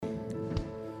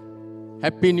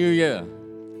Happy New Year.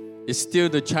 It's still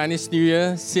the Chinese New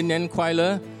Year, 新年快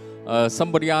乐.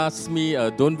 Somebody asked me,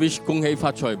 don't wish 恭喜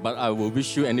發財, but I will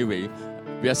wish you anyway.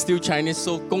 We are still Chinese,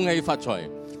 so 恭喜發財.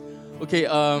 Okay,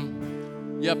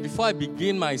 before I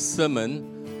begin my sermon,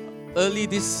 early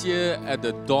this year at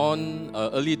the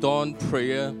early dawn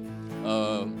prayer,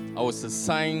 I was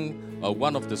assigned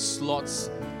one of the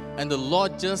slots, and the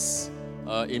Lord just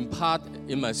imparted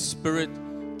in my spirit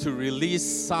to release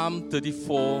Psalm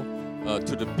 34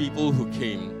 to the people who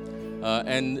came.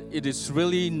 And it is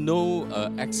really no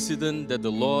accident that the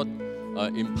Lord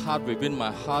imparted within my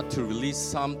heart to release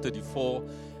Psalm 34.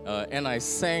 And I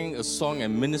sang a song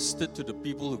and ministered to the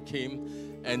people who came.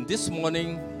 And this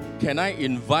morning, can I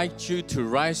invite you to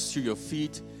rise to your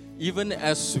feet, even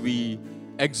as we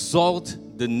exalt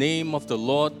the name of the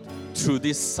Lord through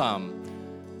this psalm.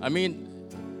 I mean,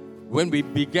 when we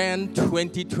began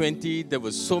 2020, there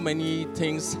were so many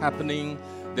things happening.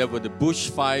 There were the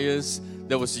bushfires,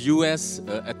 there was U.S.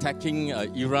 attacking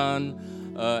Iran,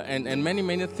 and many,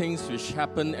 many things which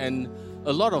happened, and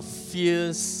a lot of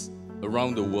fears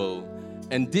around the world.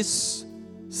 And this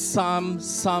Psalm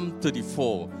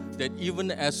 34, that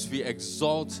even as we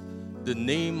exalt the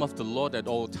name of the Lord at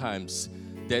all times,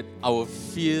 that our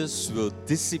fears will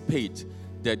dissipate,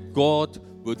 that God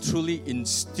will truly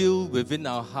instill within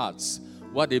our hearts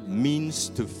what it means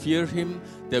to fear Him,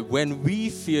 that when we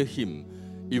fear Him,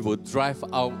 it will drive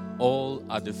out all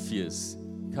other fears.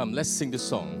 Come, let's sing the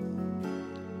song.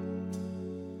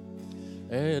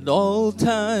 At all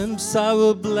times I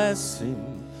will bless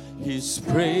Him, His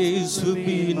praise will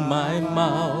be in my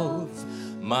mouth.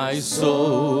 My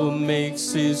soul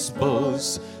makes His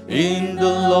boast in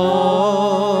the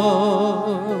Lord.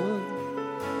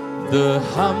 The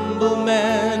humble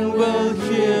man will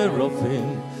hear of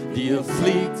Him, the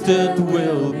afflicted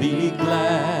will be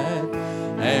glad,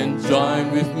 and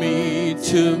join with me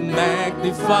to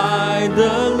magnify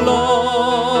the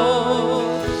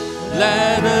Lord.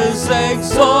 Let us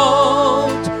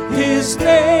exalt His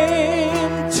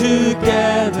name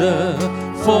together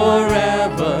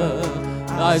forever.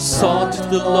 I sought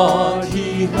the Lord,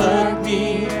 He heard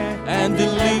me and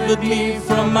delivered me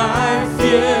from my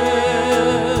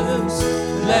fears.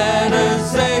 Let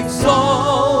us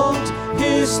exalt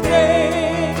His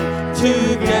name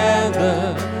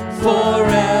together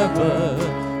forever.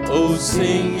 Oh,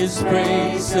 sing His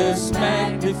praises,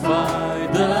 magnify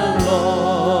the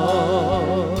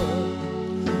Lord.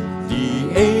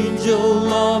 The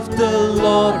angel of the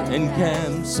Lord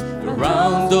encamps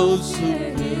around those who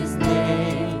His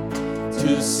name,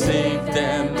 to save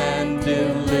them and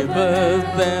deliver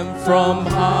them from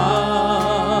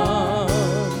harm.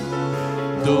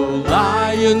 Though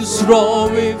lions roar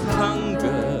with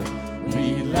hunger,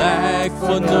 we lack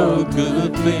for no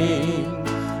good thing.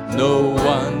 No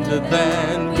wonder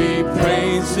then we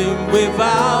praise Him with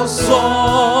our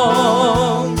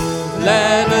song.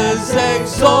 Let us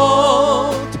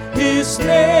exalt His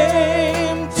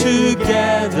name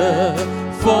together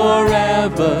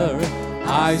forever.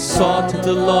 I sought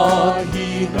the Lord,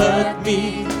 He heard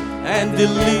me and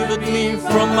delivered me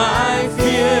from my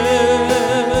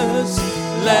fears.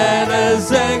 Let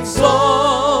us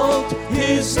exalt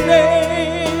His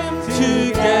name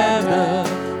together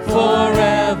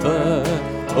forever.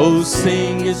 Oh,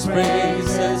 sing His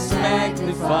praises,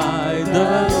 magnify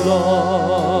the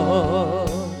Lord.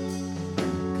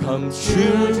 Come,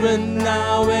 children,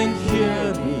 now and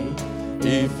hear me.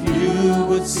 If you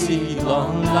would see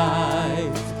long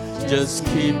life, just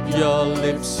keep your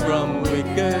lips from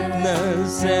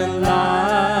wickedness and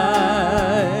lies.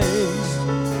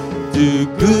 Do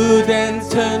good and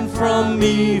turn from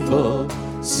evil.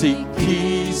 Seek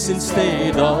peace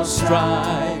instead of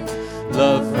strife.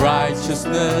 Love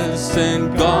righteousness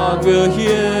and God will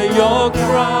hear your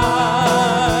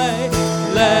cry.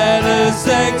 Let us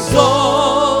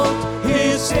exalt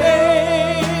His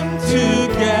name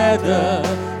together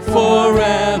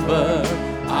forever.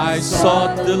 I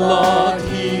sought the Lord,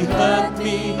 He heard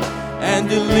me and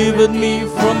delivered me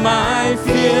from my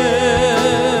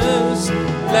fears.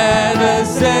 Let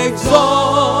us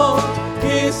exalt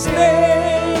His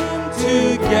name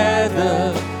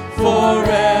together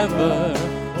forever.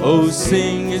 Oh,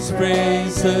 sing His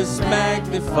praises,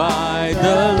 magnify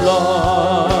the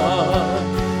Lord.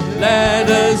 Let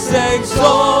us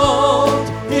exalt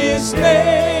His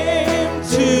name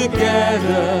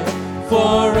together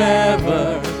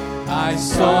forever. I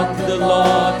sought the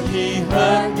Lord, He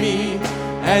heard me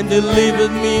and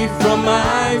delivered me from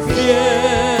my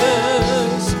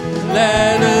fears.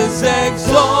 Let us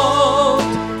exalt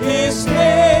His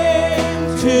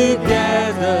name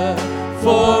together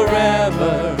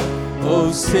forever. Oh,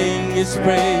 sing His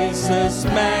praises,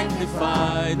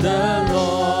 magnify the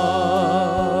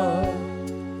Lord.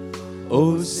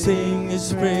 Oh, sing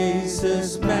His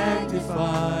praises,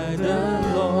 magnify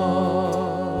the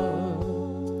Lord.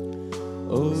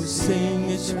 Oh, sing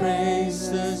His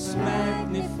praises,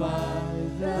 magnify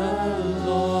the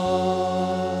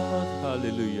Lord.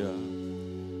 Hallelujah.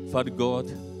 Father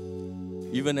God,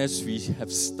 even as we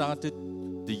have started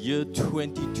the year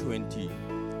 2020,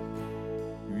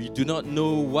 we do not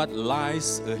know what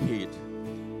lies ahead,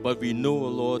 but we know, O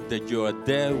Lord, that you are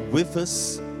there with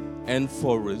us and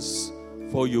for us.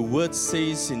 For your word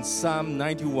says in Psalm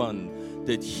 91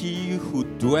 that he who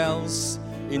dwells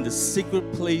in the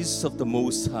secret place of the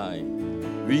Most High,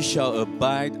 we shall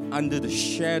abide under the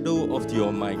shadow of the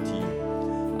Almighty.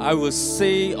 I will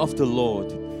say of the Lord,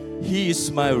 He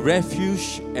is my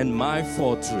refuge and my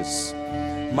fortress.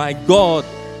 My God,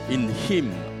 in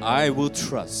Him I will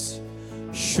trust.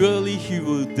 Surely He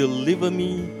will deliver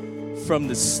me from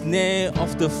the snare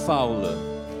of the fowler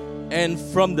and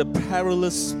from the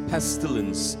perilous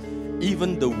pestilence,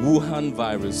 even the Wuhan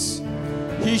virus.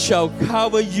 He shall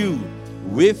cover you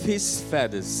with His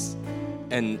feathers,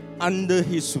 and under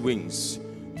His wings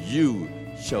you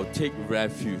shall take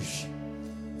refuge.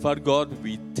 Father God,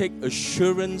 we take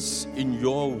assurance in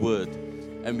your word,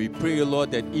 and we pray,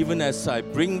 Lord, that even as I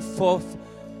bring forth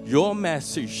your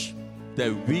message,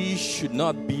 that we should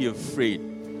not be afraid,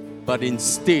 but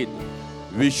instead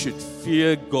we should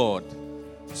fear God.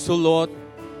 So, Lord,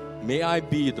 may I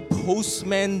be the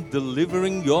postman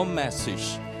delivering your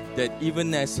message, that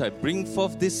even as I bring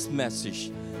forth this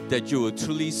message, that you will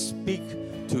truly speak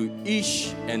to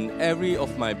each and every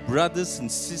of my brothers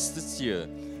and sisters here,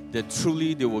 that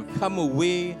truly they will come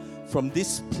away from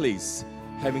this place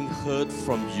having heard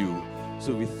from you.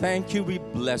 So we thank you, we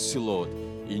bless you, Lord.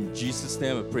 In Jesus'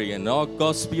 name I pray. And all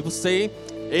God's people say,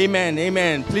 amen,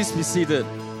 amen. Please be seated.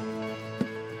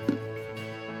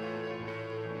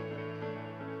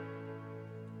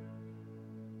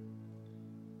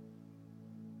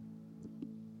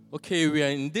 Okay, we are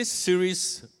in this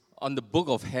series on the book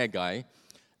of Haggai.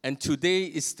 And today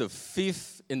is the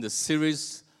 5th in the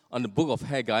series on the book of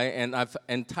Haggai. And I've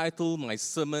entitled my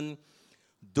sermon,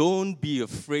 Don't Be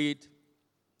Afraid,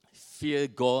 Fear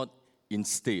God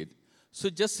Instead. So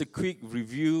just a quick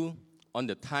review on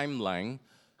the timeline.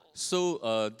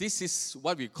 So this is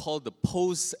what we call the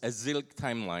post-exilic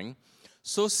timeline.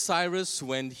 So Cyrus,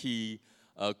 when he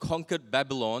conquered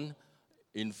Babylon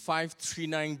in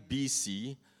 539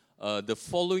 BC, the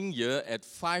following year at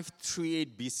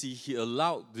 538 BC, he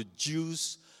allowed the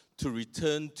Jews to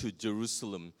return to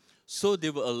Jerusalem. So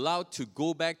they were allowed to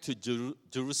go back to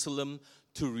Jerusalem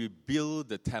to rebuild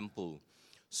the temple.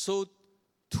 So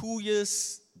 2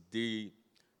 years they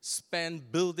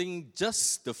spent building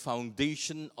just the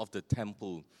foundation of the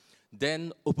temple.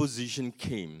 Then opposition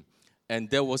came, and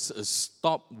there was a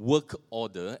stop work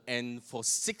order, and for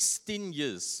 16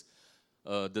 years,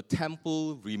 the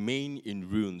temple remained in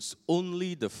ruins.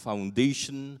 Only the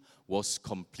foundation was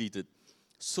completed.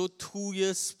 So 2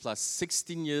 years plus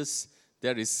 16 years,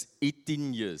 that is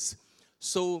 18 years.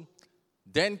 So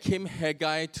then came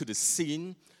Haggai to the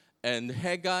scene, and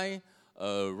Haggai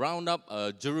round up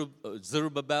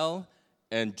Zerubbabel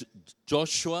and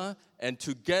Joshua, and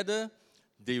together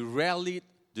they rallied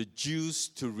the Jews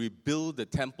to rebuild the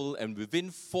temple, and within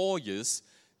 4 years,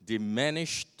 they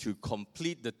managed to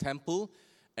complete the temple.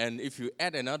 And if you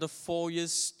add another 4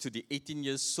 years to the 18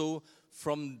 years, so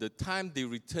from the time they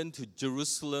returned to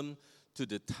Jerusalem to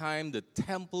the time the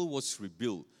temple was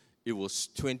rebuilt, it was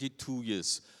 22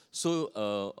 years.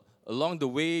 So along the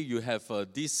way, you have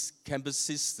this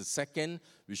Cambyses II,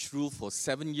 which ruled for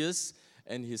 7 years,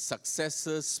 and his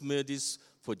successor, Smerdis,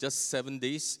 for just 7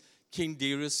 days. King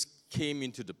Darius came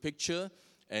into the picture,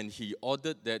 and he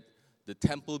ordered that the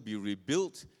temple be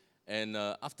rebuilt. And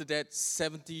after that,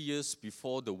 70 years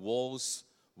before, the walls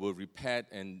were repaired,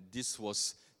 and this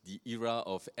was the era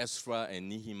of Ezra and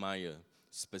Nehemiah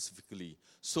specifically.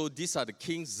 So these are the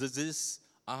kings, Xerxes,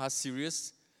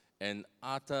 Ahasuerus, and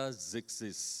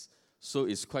Artaxerxes. So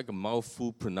it's quite a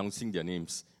mouthful pronouncing their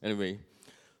names. Anyway,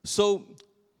 so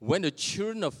when the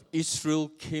children of Israel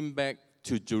came back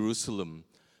to Jerusalem,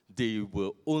 they were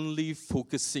only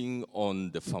focusing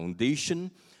on the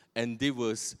foundation, and they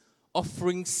were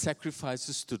offering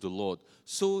sacrifices to the Lord.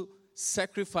 So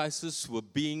sacrifices were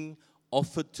being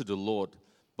offered to the Lord.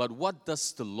 But what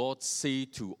does the Lord say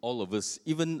to all of us,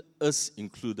 even us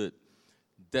included?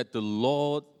 That the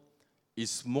Lord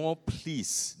is more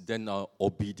pleased than our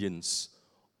obedience.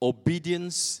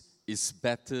 Obedience is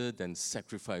better than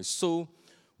sacrifice. So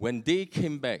when they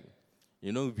came back,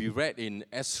 we read in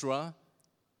Ezra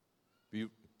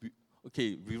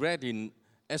Okay, we read in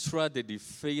Ezra that they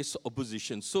faced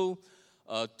opposition. So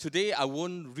today I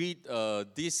won't read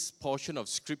this portion of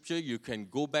scripture. You can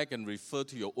go back and refer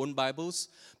to your own Bibles.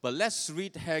 But let's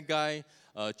read Haggai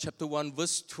chapter 1,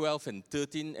 verse 12 and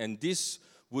 13. And this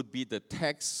would be the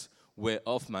text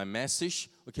of my message.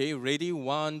 Okay, ready?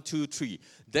 1, 2, 3.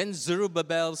 Then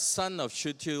Zerubbabel, son of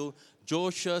Shealtiel,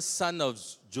 Joshua, son of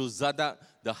Jozadak,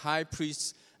 the high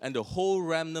priest, and the whole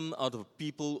remnant of the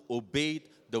people obeyed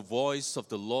the voice of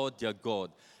the Lord their God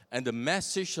and the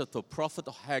message of the prophet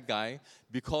Haggai,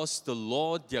 because the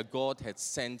Lord their God had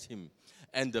sent him.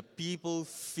 And the people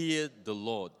feared the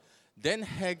Lord. Then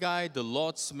Haggai, the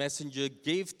Lord's messenger,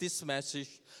 gave this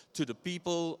message to the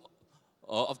people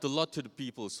of the Lord to the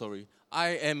people, I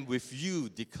am with you,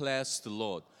 declares the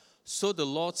Lord. So the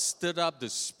Lord stirred up the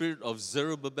spirit of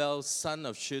Zerubbabel, son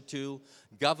of Shealtiel,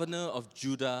 governor of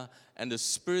Judah, and the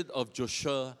spirit of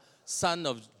Joshua, son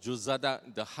of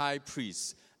Jozadak, the high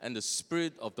priest, and the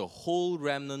spirit of the whole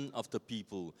remnant of the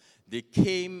people. They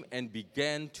came and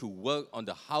began to work on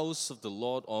the house of the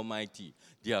Lord Almighty,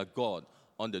 their God,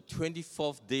 on the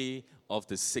 24th day of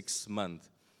the 6th month.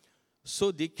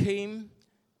 So they came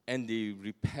and they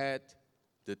repaired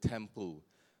the temple,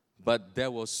 but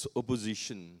there was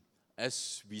opposition.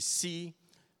 As we see,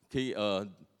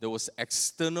 there was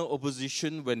external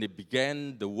opposition when they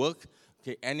began the work.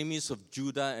 Enemies of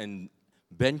Judah and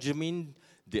Benjamin,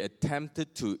 they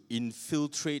attempted to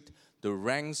infiltrate the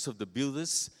ranks of the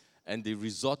builders, and they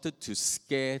resorted to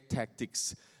scare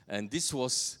tactics. And this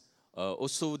was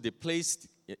also, they placed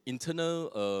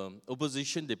internal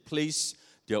opposition, they placed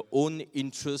their own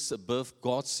interests above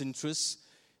God's interests.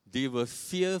 They were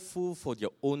fearful for their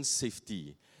own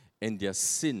safety, and their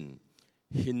sin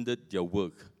hindered their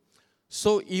work.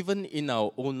 So even in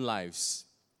our own lives,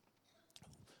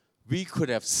 we could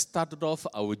have started off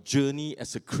our journey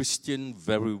as a Christian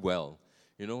very well,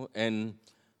 and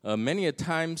many a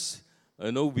times,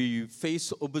 we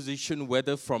face opposition,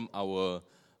 whether from our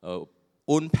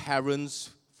own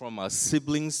parents, from our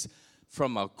siblings,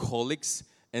 from our colleagues,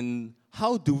 and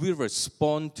how do we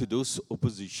respond to those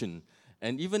opposition?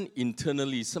 And even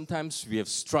internally, sometimes we have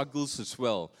struggles as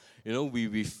well.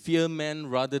 We fear man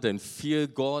rather than fear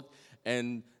God,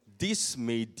 and this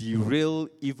may derail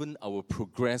even our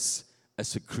progress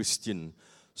as a Christian.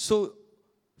 So,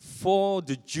 for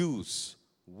the Jews,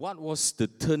 what was the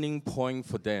turning point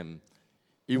for them?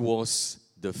 It was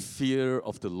the fear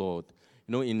of the Lord.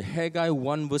 In Haggai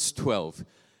 1 verse 12,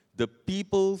 the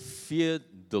people feared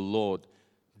the Lord.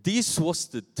 This was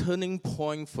the turning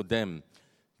point for them,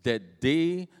 that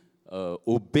they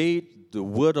obeyed the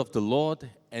word of the Lord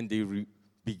and they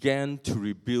began to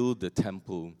rebuild the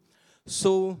temple.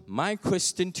 So my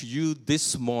question to you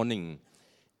this morning,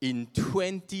 in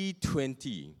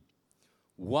 2020,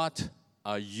 what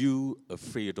are you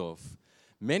afraid of?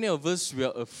 Many of us, we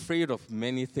are afraid of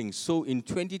many things. So in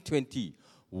 2020,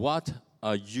 what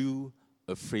are you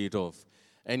afraid of?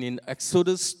 And in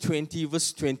Exodus 20,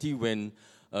 verse 20, when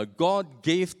God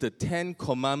gave the 10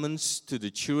 commandments to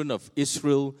the children of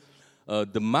Israel,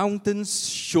 the mountains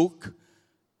shook.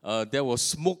 There was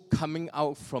smoke coming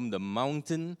out from the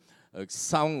mountain, a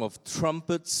sound of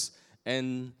trumpets,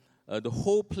 and the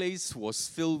whole place was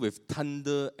filled with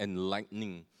thunder and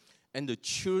lightning. And the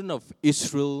children of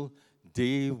Israel,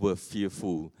 they were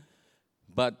fearful.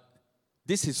 But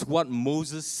this is what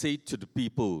Moses said to the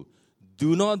people: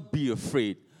 do not be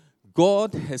afraid.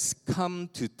 God has come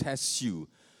to test you,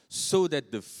 so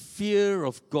that the fear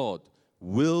of God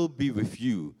will be with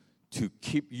you to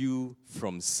keep you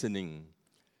from sinning.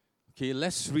 Okay,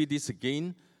 let's read this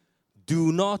again.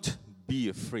 Do not be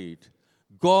afraid.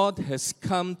 God has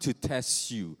come to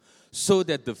test you, so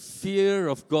that the fear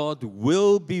of God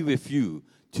will be with you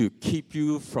to keep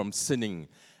you from sinning.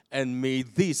 And may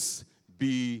this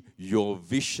be your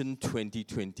vision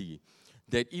 2020.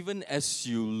 That even as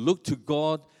you look to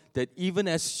God, that even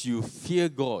as you fear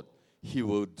God, He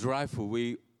will drive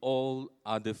away all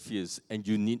other fears, and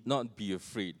you need not be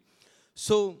afraid.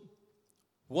 So,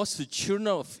 was the children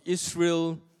of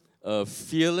Israel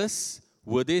fearless?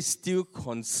 Were they still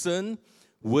concerned?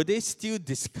 Were they still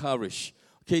discouraged?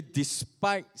 Okay,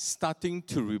 despite starting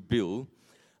to rebuild,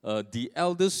 the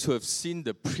elders who have seen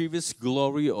the previous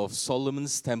glory of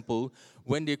Solomon's temple,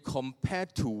 when they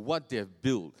compared to what they have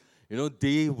built,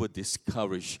 they were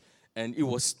discouraged. And it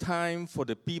was time for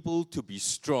the people to be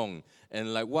strong.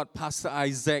 And like what Pastor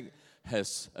Isaac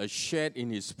has shared in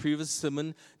his previous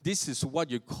sermon, this is what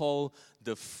you call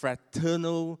the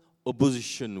fraternal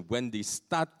opposition, when they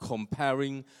start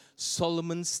comparing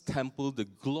Solomon's temple, the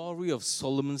glory of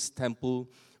Solomon's temple,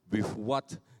 with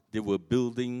what they were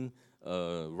building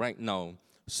right now.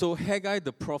 So Haggai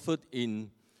the prophet in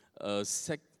the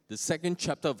second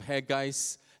chapter of Haggai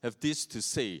have this to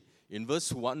say. In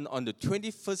verse 1, on the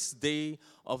 21st day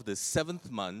of the 7th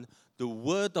month, the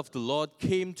word of the Lord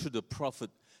came to the prophet.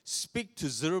 Speak to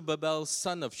Zerubbabel,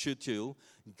 son of Shealtiel,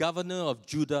 governor of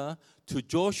Judah, to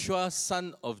Joshua,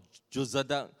 son of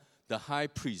Jozadak, the high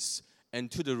priest, and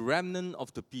to the remnant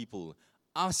of the people.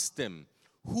 Ask them,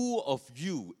 who of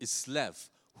you is left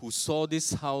who saw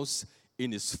this house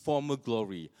in its former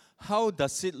glory? How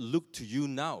does it look to you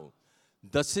now?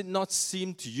 Does it not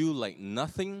seem to you like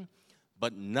nothing?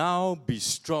 But now be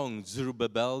strong,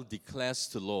 Zerubbabel, declares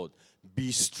the Lord.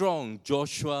 Be strong,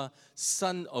 Joshua,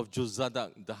 son of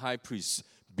Jozadak, the high priest.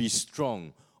 Be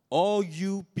strong, all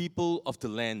you people of the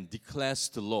land, declares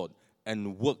the Lord,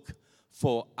 and work.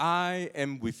 For I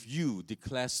am with you,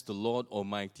 declares the Lord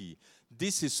Almighty.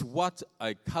 This is what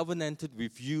I covenanted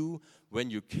with you when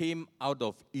you came out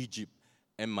of Egypt,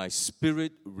 and my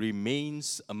spirit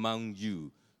remains among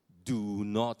you. Do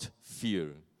not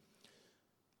fear.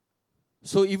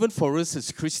 So even for us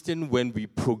as Christians, when we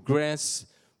progress,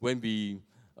 when we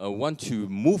want to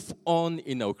move on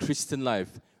in our Christian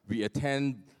life, we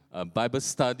attend Bible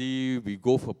study, we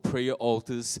go for prayer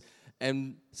altars,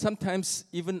 and sometimes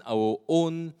even our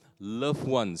own loved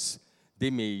ones, they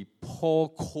may pour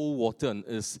cold water on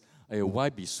us. Why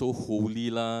be so holy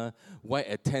lah? Why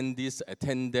attend this,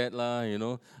 attend that lah?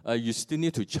 You still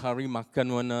need to cari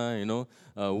makan one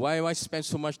lah. Why spend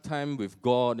so much time with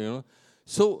God?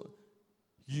 So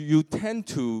you tend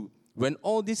to, when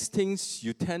all these things,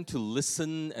 you tend to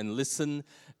listen,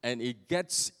 and it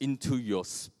gets into your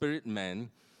spirit, man.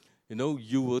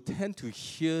 You will tend to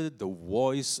hear the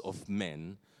voice of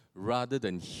man rather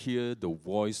than hear the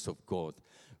voice of God.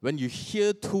 When you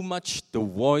hear too much the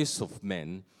voice of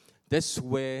man, that's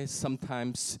where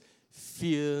sometimes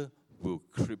fear will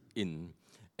creep in.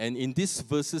 And in these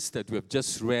verses that we have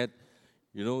just read,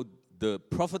 the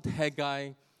prophet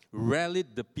Haggai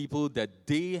rallied the people that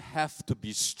they have to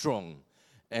be strong.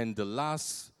 And the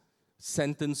last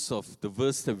sentence of the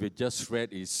verse that we just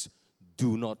read is,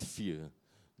 do not fear.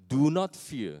 Do not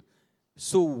fear.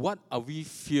 So what are we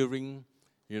fearing,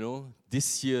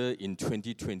 this year in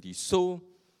 2020? So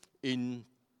in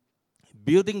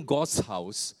building God's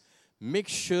house, make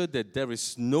sure that there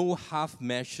is no half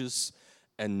measures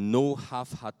and no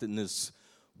half-heartedness.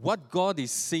 What God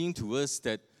is saying to us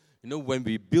that, when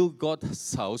we build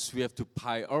God's house, we have to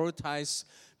prioritize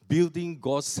building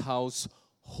God's house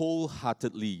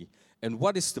wholeheartedly. And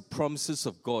what is the promises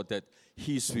of God? That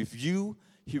He is with you,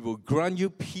 He will grant you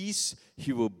peace,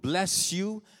 He will bless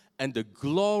you, and the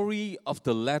glory of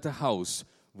the latter house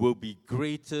will be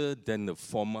greater than the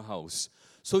former house.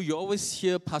 So you always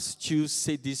hear Pastor Chua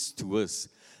say this to us,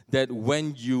 that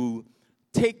when you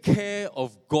take care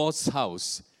of God's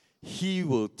house, He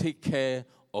will take care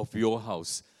of your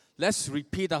house. Let's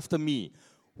repeat after me.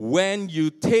 When you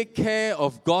take care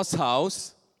of God's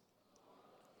house,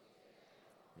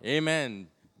 amen,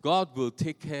 God will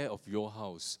take care of your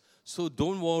house. So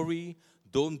don't worry,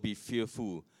 don't be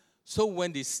fearful. So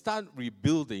when they start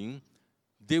rebuilding,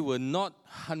 they were not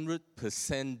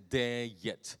 100% there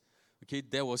yet. Okay,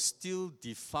 there was still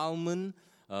defilement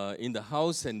in the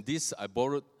house, and this I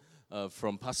borrowed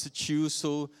from Pastor Chua,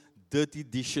 so dirty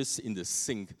dishes in the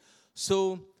sink.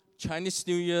 So Chinese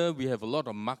New Year, we have a lot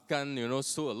of makan,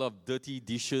 so a lot of dirty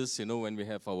dishes, when we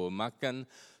have our makan.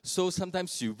 So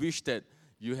sometimes you wish that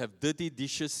you have dirty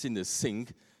dishes in the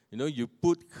sink. You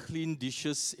put clean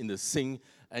dishes in the sink,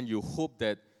 and you hope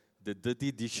that the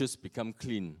dirty dishes become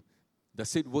clean.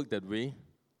 Does it work that way?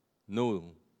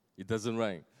 No, it doesn't,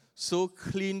 right? So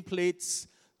clean plates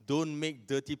don't make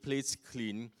dirty plates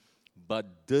clean,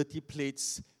 but dirty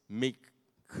plates make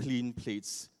clean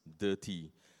plates dirty.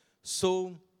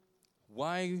 So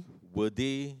why were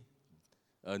they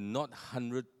not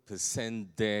 100%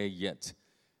 there yet?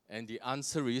 And the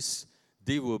answer is,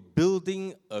 they were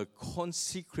building a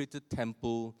consecrated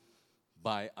temple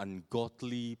by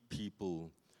ungodly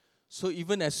people. So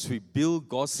even as we build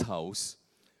God's house,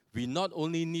 we not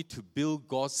only need to build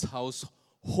God's house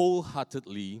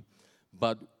wholeheartedly,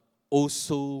 but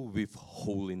also with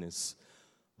holiness.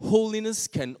 Holiness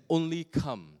can only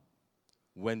come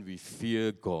when we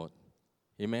fear God.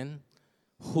 Amen?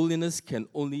 Holiness can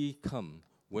only come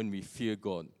when we fear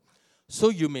God. So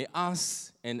you may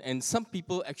ask, and some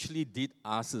people actually did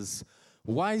ask us,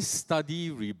 why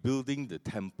study rebuilding the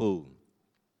temple?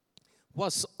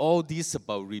 What's all this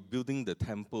about rebuilding the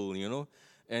temple,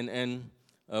 And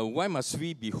why must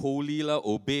we be holy,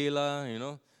 obey,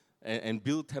 and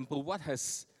build temple? What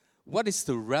is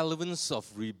the relevance of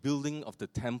rebuilding of the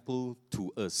temple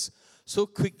to us? So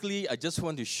quickly, I just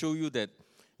want to show you that,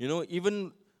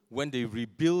 Even when they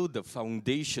rebuild the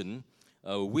foundation,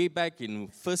 way back in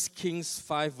 1 Kings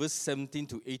 5, verse 17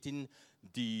 to 18,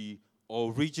 the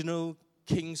original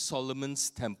King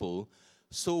Solomon's temple.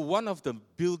 So one of the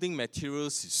building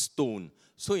materials is stone.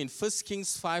 So in 1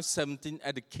 Kings 5:17,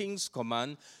 at the king's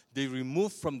command, they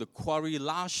removed from the quarry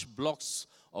large blocks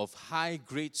of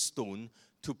high-grade stone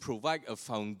to provide a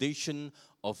foundation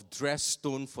of dressed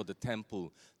stone for the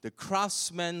temple. The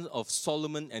craftsmen of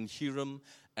Solomon and Hiram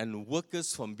and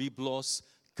workers from Byblos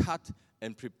cut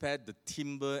and prepared the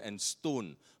timber and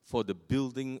stone for the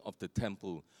building of the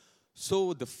temple.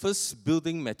 So the first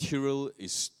building material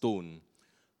is stone.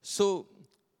 So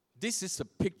this is a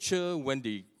picture when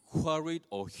they quarried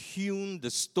or hewn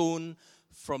the stone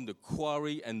from the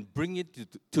quarry and bring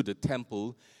it to the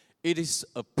temple. It is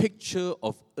a picture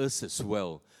of us as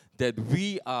well, that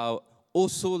we are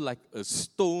also like a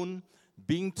stone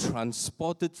being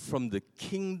transported from the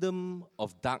kingdom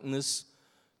of darkness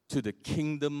to the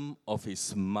kingdom of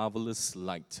His marvelous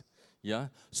light. Yeah?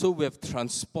 So we have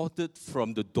transported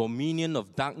from the dominion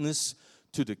of darkness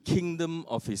to the kingdom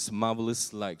of His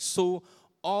marvelous light. So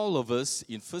all of us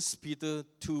in 1 Peter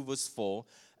 2 verse 4,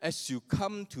 as you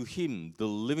come to Him, the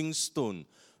living stone,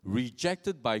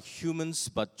 rejected by humans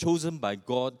but chosen by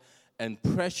God and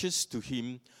precious to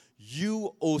Him,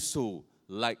 you also,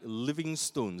 like living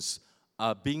stones,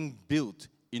 are being built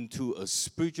into a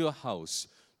spiritual house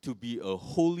to be a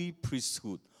holy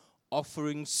priesthood,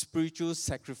 offering spiritual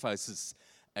sacrifices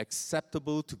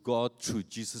acceptable to God through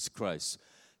Jesus Christ.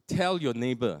 Tell your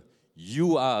neighbor,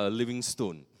 you are a living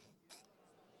stone.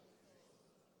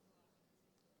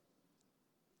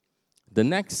 The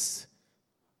next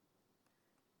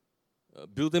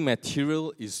building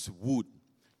material is wood.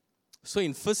 So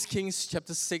in 1 Kings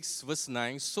chapter 6, verse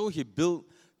 9, so he built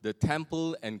the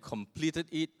temple and completed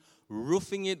it,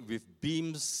 roofing it with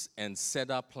beams and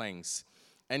cedar planks.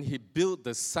 And he built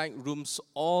the side rooms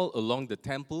all along the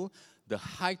temple. The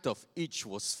height of each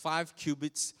was 5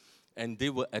 cubits, and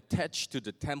they were attached to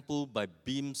the temple by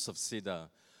beams of cedar.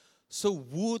 So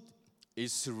wood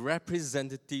is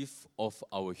representative of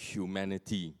our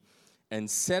humanity. And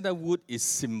cedar wood is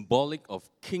symbolic of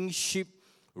kingship,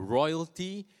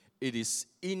 royalty. It is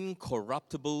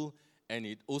incorruptible, and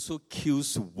it also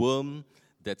kills worms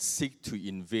that seek to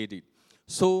invade it.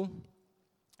 So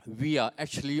we are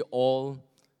actually all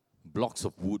blocks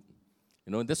of wood.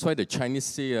 That's why the Chinese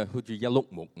say, yellow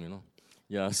mok,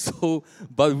 Yeah, so,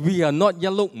 but we are not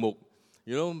yellow mok,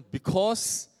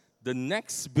 because the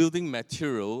next building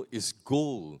material is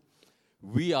gold.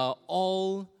 We are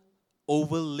all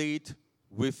overlaid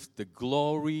with the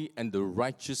glory and the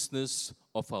righteousness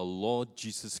of our Lord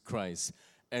Jesus Christ.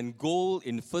 And gold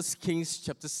in 1 Kings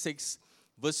chapter 6,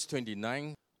 verse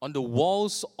 29, on the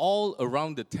walls all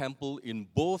around the temple in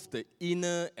both the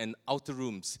inner and outer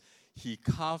rooms, he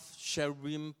carved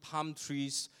cherubim, palm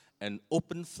trees, and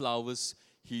open flowers.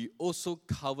 He also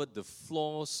covered the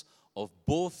floors of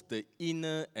both the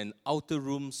inner and outer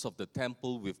rooms of the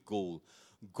temple with gold.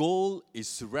 Gold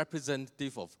is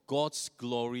representative of God's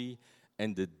glory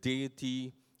and the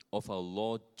deity of our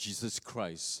Lord Jesus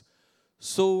Christ.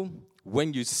 So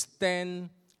when you stand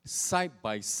side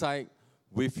by side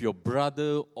with your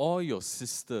brother or your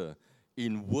sister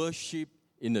in worship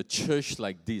in a church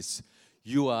like this,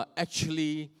 you are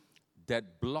actually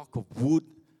that block of wood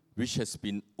which has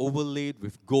been overlaid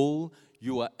with gold.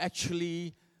 You are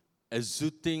actually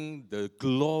exuding the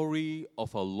glory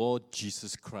of our Lord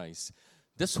Jesus Christ.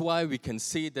 That's why we can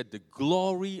say that the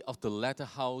glory of the latter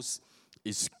house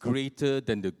is greater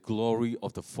than the glory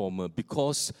of the former,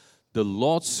 because the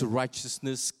Lord's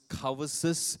righteousness covers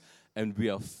us and we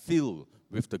are filled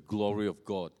with the glory of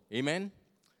God. Amen?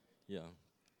 Yeah.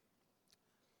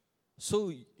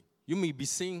 So you may be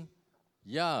saying,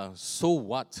 yeah, so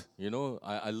what?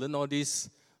 I learned all this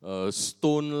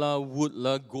stone la, wood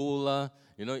la, gold la.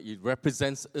 It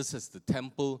represents us as the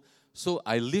temple. So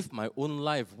I live my own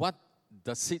life. What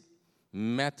does it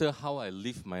matter how I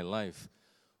live my life?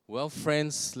 Well,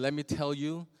 friends, let me tell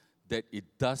you that it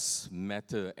does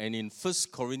matter. And in 1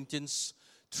 Corinthians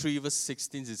 3 verse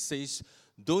 16, it says,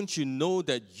 don't you know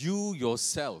that you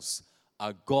yourselves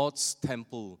are God's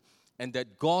temple and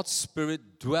that God's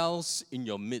Spirit dwells in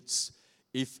your midst?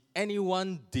 If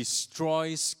anyone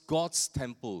destroys God's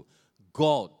temple,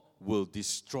 God will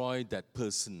destroy that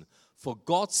person. For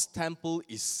God's temple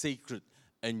is sacred,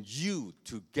 and you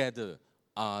together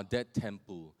are that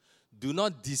temple. Do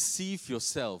not deceive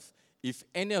yourself. If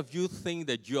any of you think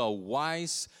that you are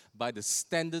wise by the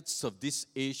standards of this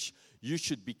age, you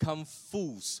should become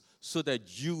fools so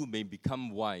that you may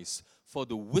become wise. For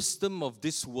the wisdom of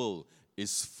this world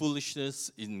is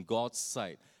foolishness in God's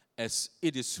sight, as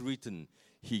it is written,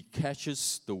 He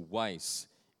catches the wise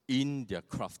in their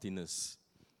craftiness.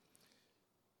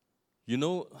 You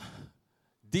know,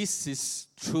 this is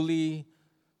truly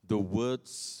the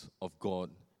words of God.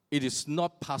 It is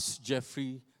not Pastor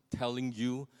Jeffrey telling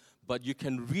you, but you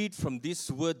can read from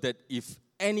this word that if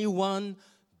anyone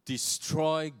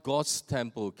destroy God's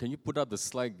temple, can you put up the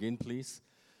slide again, please?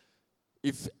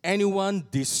 If anyone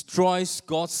destroys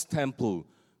God's temple,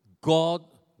 God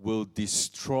will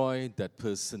destroy that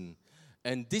person.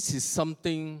 And this is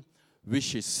something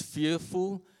which is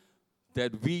fearful,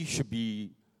 that we should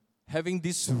be having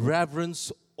this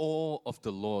reverence, awe of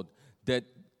the Lord, that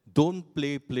don't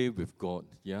play with God,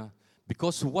 yeah?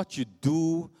 Because what you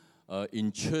do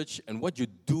in church and what you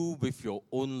do with your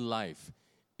own life,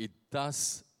 it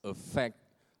does affect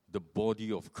the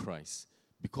body of Christ.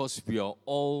 Because we are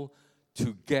all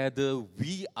together,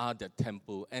 we are the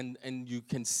temple. And you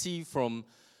can see from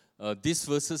these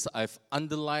verses, I've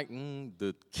underlined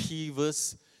the key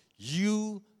verse,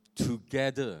 you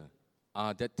together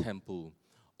are that temple.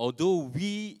 Although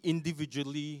we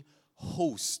individually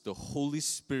host the Holy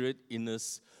Spirit in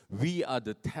us, we are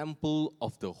the temple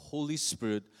of the Holy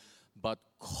Spirit, but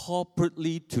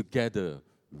corporately together,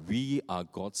 we are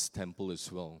God's temple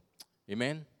as well.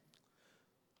 Amen?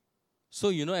 So,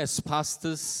 you know, as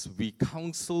pastors, we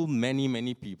counsel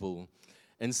many people.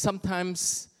 And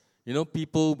sometimes, you know,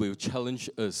 people will challenge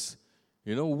us.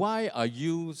 You know, why are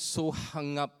you so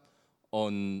hung up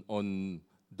on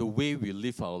the way we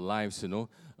live our lives, you know?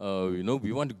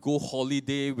 We want to go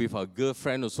holiday with our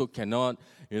girlfriend, also cannot.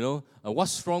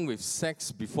 What's wrong with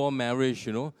sex before marriage?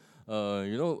 Do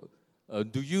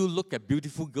you look at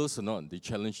beautiful girls or not? They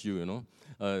challenge you.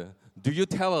 Do you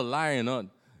tell a lie or not?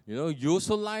 You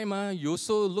also lie, ma. You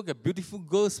also look at beautiful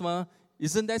girls, ma.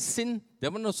 Isn't that sin?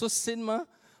 That one also sin, ma.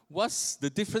 What's the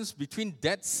difference between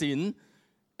that sin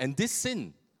and this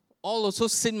sin? All also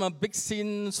sin, ma. Big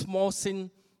sin, small sin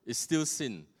is still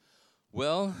sin.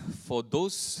 Well, for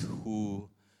those who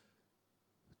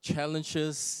challenge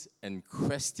us and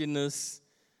question us,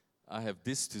 I have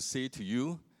this to say to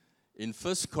you. In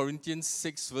 1 Corinthians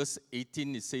 6, verse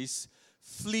 18, it says,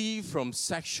 "Flee from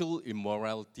sexual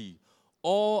immorality.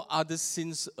 All other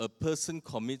sins a person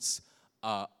commits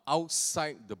are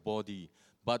outside the body,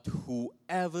 but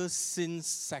whoever sins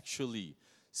sexually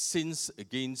sins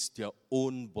against their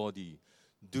own body.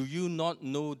 Do you not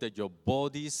know that your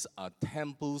bodies are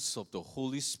temples of the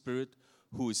Holy Spirit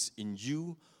who is in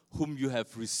you, whom you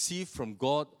have received from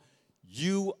God?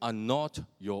 You are not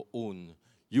your own.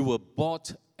 You were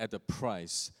bought at a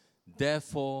price.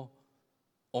 Therefore,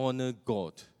 honor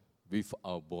God with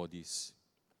our bodies."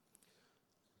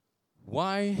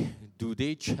 Why do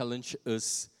they challenge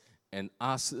us and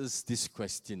ask us these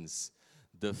questions?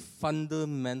 The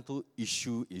fundamental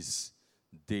issue is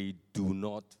they do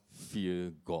not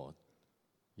fear God.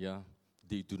 Yeah,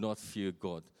 they do not fear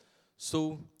God.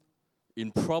 So,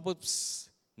 in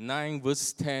Proverbs 9,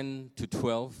 verse 10 to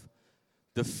 12,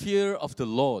 the fear of the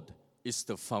Lord is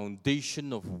the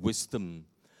foundation of wisdom.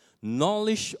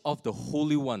 Knowledge of the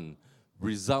Holy One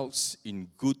results in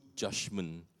good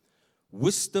judgment.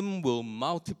 Wisdom will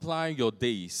multiply your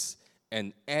days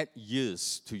and add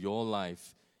years to your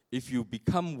life. If you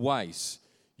become wise,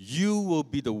 you will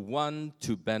be the one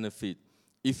to benefit.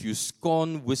 If you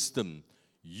scorn wisdom,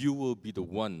 you will be the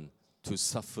one to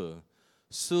suffer.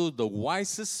 So the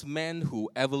wisest man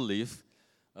who ever lived,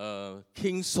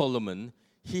 King Solomon,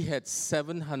 he had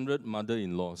 700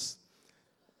 mother-in-laws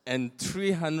and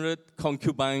 300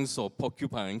 concubines or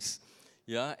porcupines.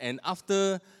 Yeah, and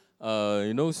after,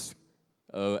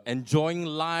 enjoying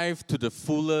life to the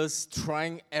fullest,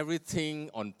 trying everything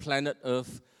on planet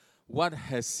Earth, what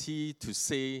has he to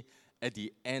say at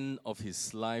the end of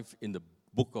his life in the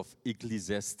book of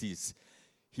Ecclesiastes?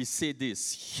 He said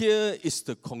this: "Here is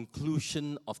the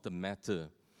conclusion of the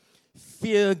matter.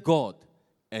 Fear God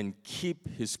and keep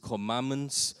his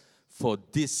commandments, for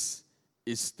this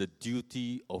is the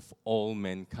duty of all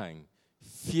mankind."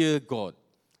 Fear God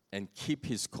and keep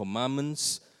his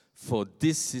commandments, for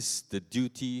this is the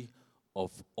duty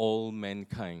of all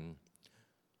mankind.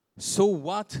 So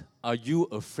what are you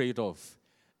afraid of,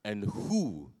 and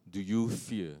who do you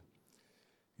fear?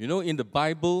 In the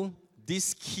Bible,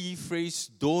 this key phrase,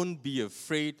 "don't be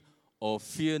afraid or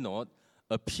fear not,"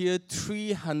 appeared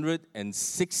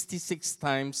 366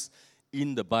 times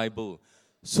in the Bible.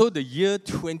 So the year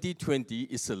 2020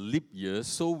 is a leap year,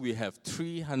 so we have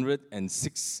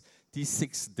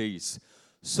 366 days.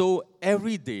 So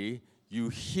every day you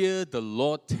hear the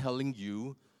Lord telling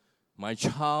you, "My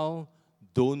child,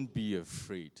 don't be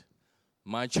afraid.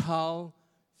 My child,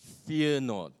 fear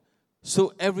not.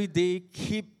 So every day,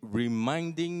 keep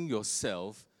reminding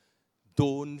yourself,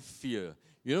 don't fear.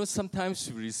 You know,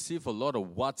 sometimes we receive a lot of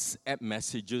WhatsApp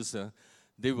messages.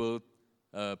 They will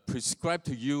prescribe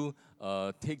to you,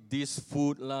 take this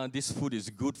food, this food is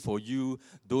good for you.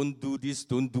 Don't do this,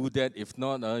 don't do that. If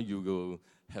not, you will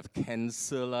have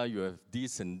cancer, you have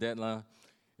this and that.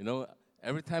 You know,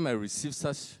 every time I receive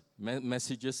such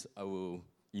messages, I will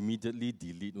immediately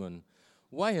delete one.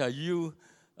 Why are you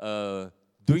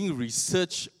doing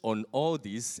research on all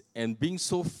this and being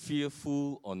so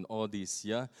fearful on all this?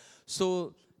 Yeah.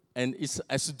 So, and it's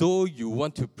as though you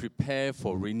want to prepare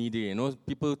for rainy day. You know,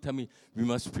 people tell me we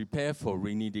must prepare for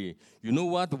rainy day. You know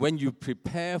what? When you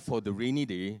prepare for the rainy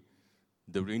day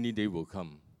will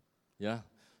come. Yeah.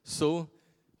 So,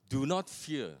 do not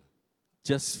fear.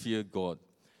 Just fear God.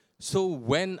 So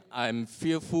when I'm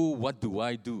fearful, what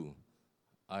do?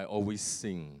 I always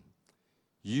sing.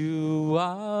 You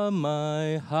are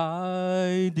my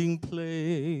hiding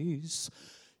place.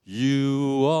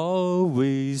 You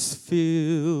always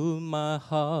fill my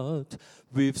heart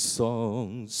with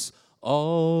songs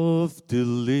of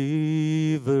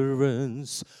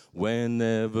deliverance.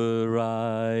 Whenever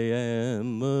I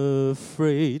am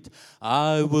afraid,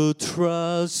 I will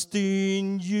trust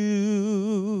in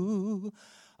you.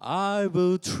 I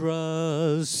will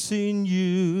trust in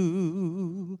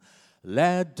you.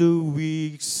 Let the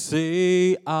weak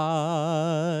say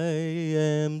I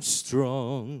am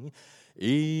strong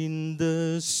in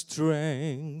the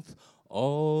strength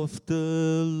of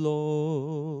the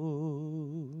Lord.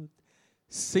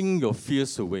 Sing your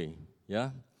fears away, yeah?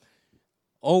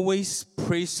 Always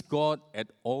praise God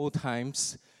at all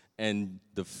times, and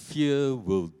the fear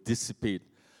will dissipate.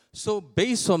 So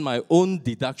based on my own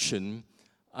deduction,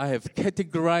 I have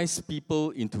categorized people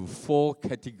into 4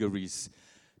 categories.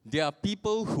 There are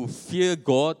people who fear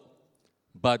God,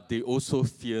 but they also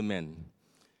fear men.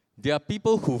 There are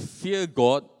people who fear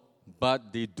God,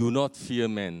 but they do not fear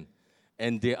men.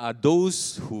 And there are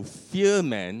those who fear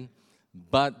men,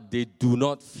 but they do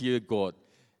not fear God.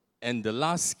 And the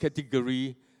last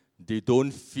category, they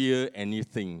don't fear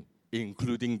anything,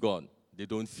 including God. They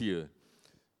don't fear.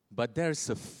 But there's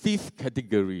a 5th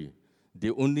category. They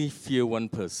only fear one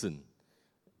person,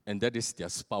 and that is their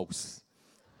spouse.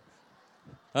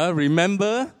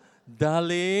 Remember,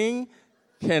 darling,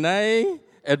 can I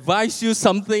advise you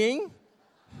something?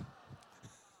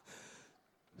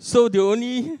 So they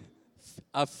only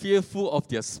are fearful of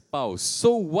their spouse.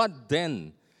 So what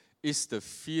then is the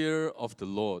fear of the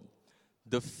Lord?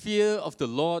 The fear of the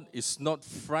Lord is not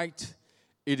fright.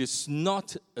 It is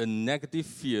not a negative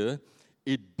fear.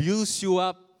 It builds you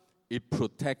up. It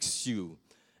protects you.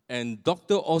 And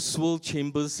Dr. Oswald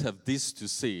Chambers have this to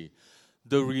say.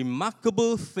 The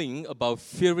remarkable thing about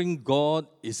fearing God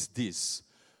is this.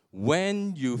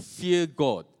 When you fear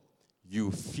God,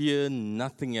 you fear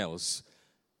nothing else.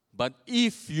 But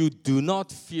if you do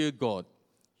not fear God,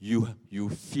 you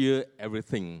fear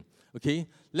everything. Okay,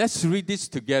 let's read this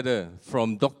together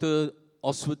from Dr.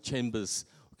 Oswald Chambers.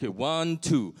 Okay, 1,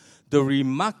 2. The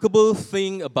remarkable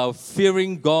thing about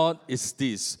fearing God is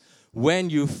this. When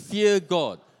you fear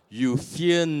God, you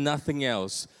fear nothing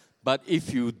else. But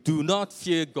if you do not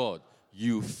fear God,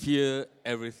 you fear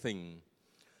everything.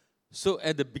 So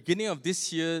at the beginning of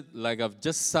this year, like I've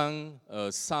just sung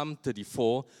Psalm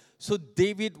 34, so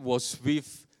David was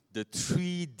with the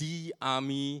 3D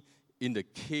army in the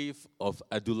cave of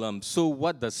Adullam. So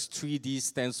what does 3D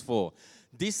stands for?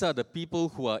 These are the people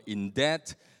who are in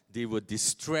debt, they were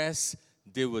distressed,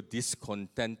 they were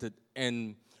discontented.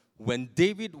 And when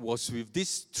David was with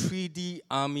this 3D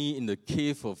army in the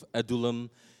cave of Adullam,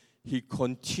 he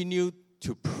continued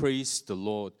to praise the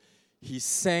Lord. He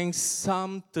sang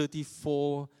Psalm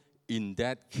 34 in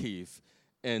that cave.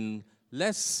 And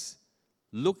let's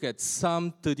look at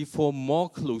Psalm 34 more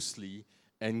closely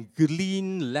and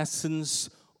glean lessons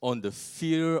on the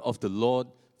fear of the Lord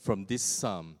from this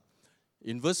psalm.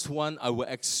 In verse 1, I will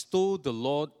extol the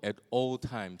Lord at all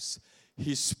times.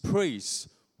 His praise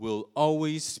will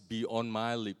always be on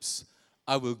my lips.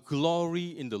 I will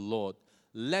glory in the Lord.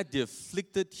 Let the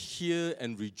afflicted hear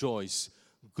and rejoice.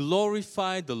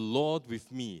 Glorify the Lord with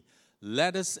me.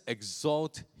 Let us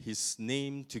exalt his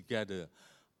name together.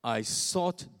 I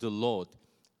sought the Lord,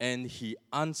 and he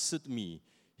answered me.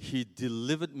 He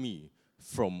delivered me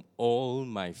from all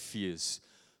my fears.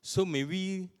 So may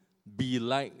we be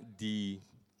like the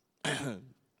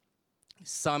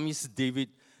psalmist David,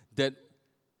 that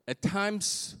at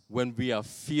times when we are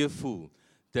fearful,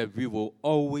 that we will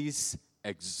always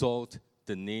exalt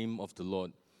the name of the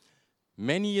Lord.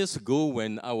 Many years ago,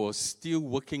 when I was still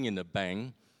working in a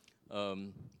bank,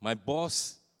 my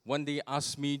boss one day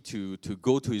asked me to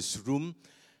go to his room,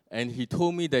 and he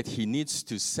told me that he needs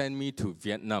to send me to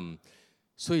Vietnam.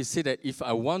 So he said that if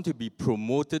I want to be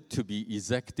promoted to be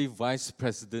executive vice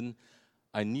president,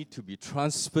 I need to be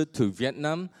transferred to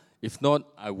Vietnam. If not,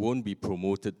 I won't be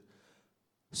promoted.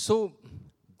 So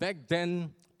back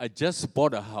then, I just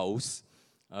bought a house.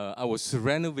 I was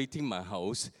renovating my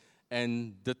house,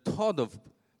 and the thought of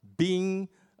being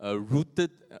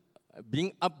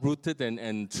being uprooted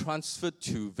and transferred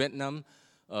to Vietnam,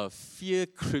 fear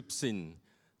creeps in.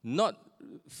 Not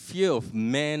fear of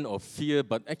man or fear,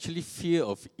 but actually fear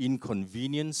of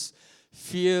inconvenience,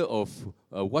 fear of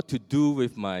what to do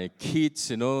with my kids,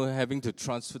 having to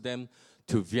transfer them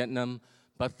to Vietnam.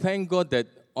 But thank God that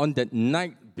on that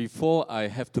night before I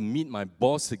have to meet my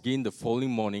boss again the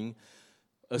following morning,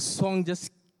 a song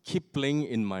just kept playing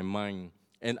in my mind.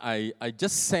 And I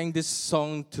just sang this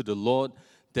song to the Lord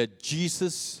that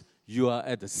Jesus, you are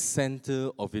at the center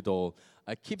of it all.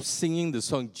 I keep singing the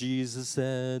song, Jesus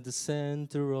at the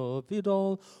center of it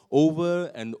all,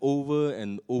 over and over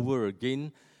and over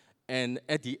again. And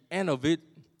at the end of it,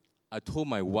 I told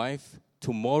my wife,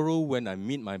 tomorrow when I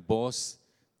meet my boss,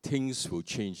 things will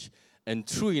change. And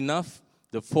true enough,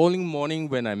 the following morning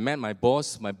when I met my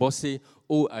boss said,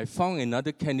 oh, I found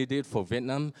another candidate for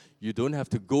Vietnam. You don't have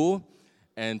to go.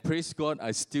 And praise God,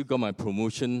 I still got my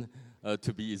promotion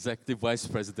to be executive vice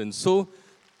president. So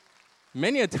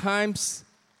many a times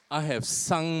I have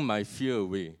sung my fear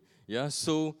away. Yeah.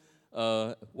 So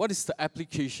what is the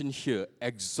application here?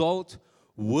 Exalt,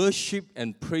 worship,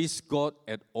 and praise God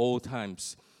at all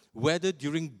times, whether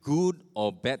during good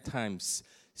or bad times.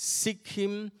 Seek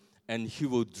Him, and He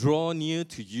will draw near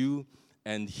to you,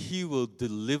 and He will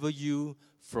deliver you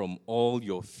from all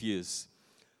your fears.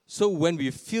 So when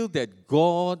we feel that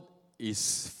God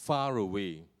is far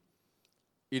away,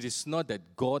 it is not that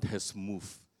God has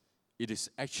moved. It is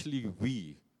actually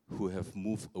we who have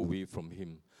moved away from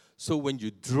Him. So when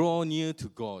you draw near to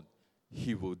God,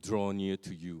 He will draw near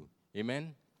to you.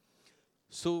 Amen?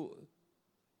 So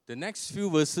the next few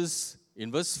verses,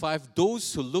 in verse 5,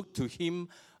 those who look to Him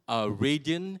are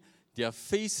radiant. Their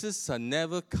faces are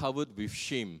never covered with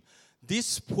shame.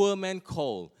 This poor man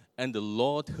called, and the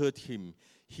Lord heard him.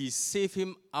 He saved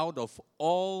him out of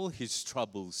all his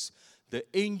troubles. The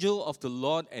angel of the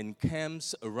Lord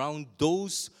encamps around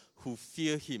those who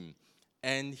fear Him,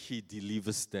 and He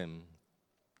delivers them.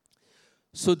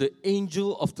 So the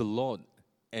angel of the Lord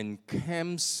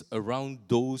encamps around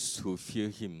those who fear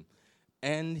Him,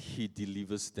 and He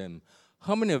delivers them.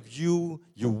 How many of you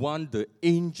want the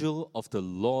angel of the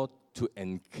Lord to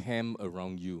encamp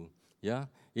around you? Yeah?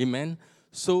 Amen?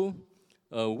 So,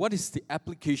 what is the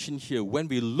application here? When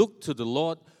we look to the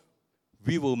Lord,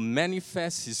 we will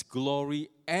manifest His glory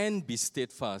and be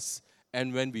steadfast.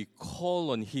 And when we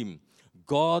call on Him,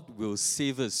 God will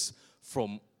save us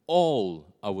from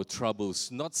all our troubles.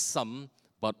 Not some,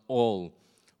 but all.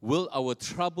 Will our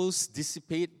troubles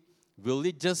dissipate? Will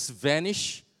it just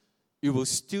vanish? It will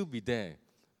still be there.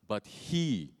 But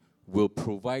He will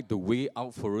provide the way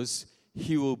out for us.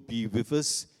 He will be with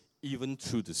us even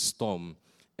through the storm.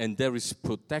 And there is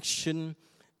protection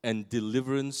and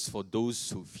deliverance for those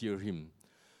who fear Him.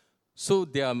 So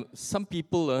there are some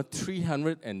people,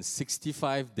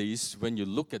 365 days, when you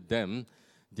look at them,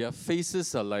 their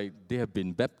faces are like they have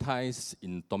been baptized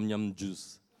in tom yum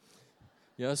juice.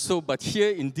 Yeah, so, but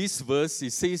here in this verse,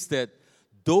 it says that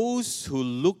those who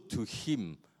look to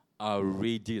Him are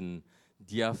radiant.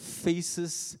 Their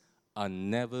faces are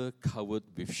never covered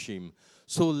with shame.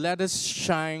 So let us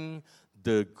shine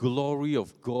the glory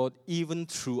of God even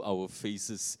through our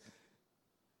faces.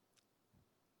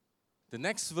 The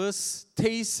next verse,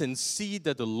 taste and see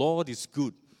that the Lord is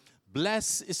good.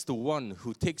 Blessed is the one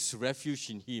who takes refuge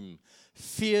in Him.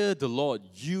 Fear the Lord,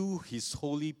 you His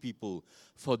holy people,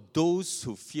 for those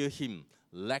who fear Him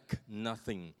lack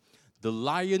nothing. The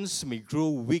lions may grow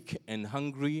weak and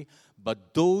hungry,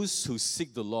 but those who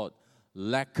seek the Lord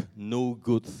lack no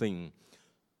good thing.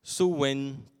 So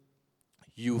when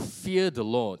you fear the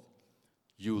Lord,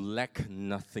 you lack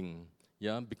nothing.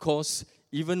 Yeah, because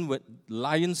even when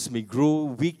lions may grow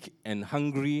weak and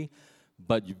hungry,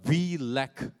 but we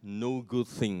lack no good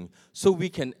thing. So we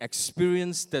can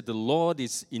experience that the Lord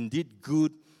is indeed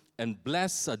good, and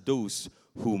blessed are those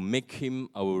who make Him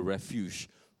our refuge.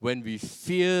 When we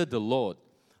fear the Lord,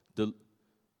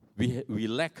 we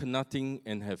lack nothing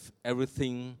and have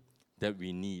everything that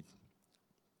we need.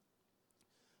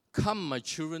 Come, my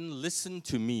children, listen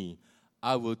to me.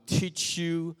 I will teach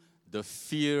you the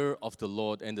fear of the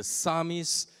Lord. And the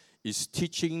psalmist is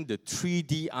teaching the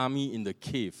 3D army in the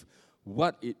cave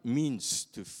what it means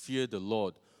to fear the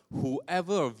Lord,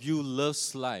 whoever of you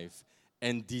loves life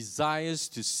and desires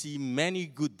to see many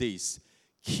good days,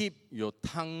 keep your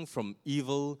tongue from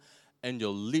evil and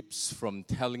your lips from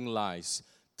telling lies.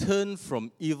 Turn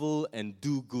from evil and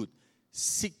do good.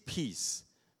 Seek peace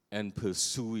and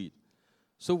pursue it.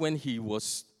 So when he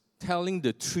was telling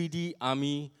the 3D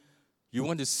army, you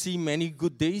want to see many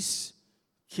good days?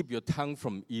 Keep your tongue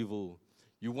from evil.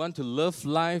 You want to love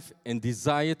life and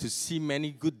desire to see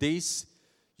many good days?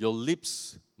 Your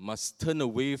lips must turn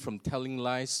away from telling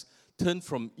lies, turn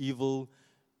from evil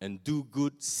and do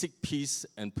good, seek peace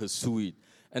and pursue it.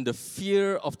 And the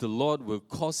fear of the Lord will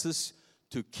cause us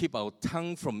to keep our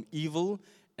tongue from evil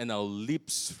and our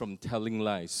lips from telling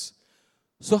lies.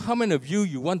 So how many of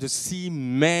you want to see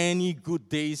many good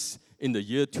days in the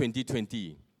year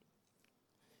 2020?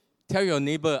 Tell your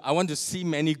neighbor, I want to see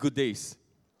many good days.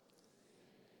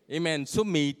 Amen. So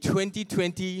may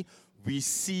 2020, we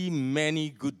see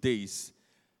many good days.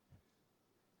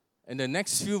 In the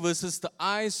next few verses, the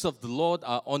eyes of the Lord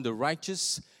are on the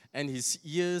righteous, and his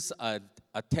ears are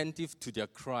attentive to their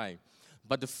cry.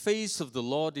 But the face of the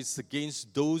Lord is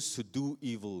against those who do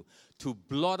evil, to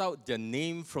blot out their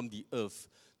name from the earth.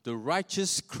 The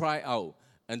righteous cry out,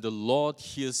 and the Lord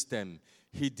hears them.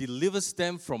 He delivers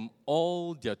them from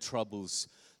all their troubles.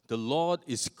 The Lord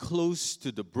is close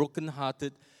to the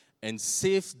brokenhearted and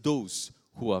saves those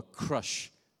who are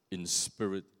crushed in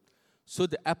spirit. So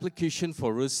the application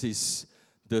for us is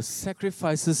the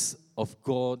sacrifices of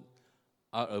God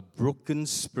are a broken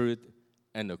spirit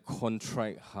and a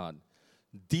contrite heart.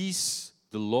 These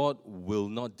the Lord will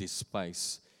not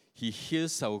despise. He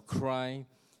hears our cry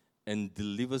and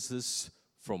delivers us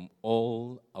from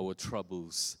all our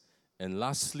troubles. And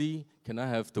lastly, can I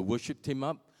have the worship team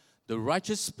up? The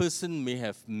righteous person may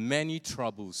have many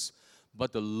troubles,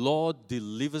 but the Lord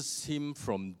delivers him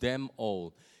from them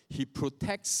all. He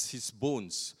protects his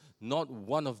bones. Not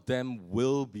one of them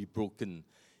will be broken.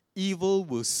 Evil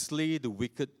will slay the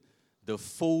wicked. The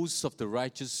foes of the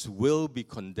righteous will be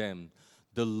condemned.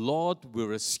 The Lord will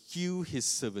rescue his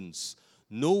servants.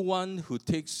 No one who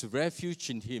takes refuge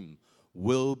in him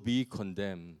will be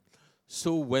condemned.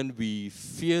 So when we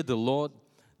fear the Lord,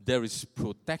 there is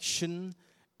protection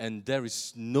and there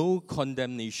is no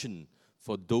condemnation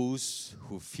for those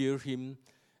who fear him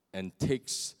and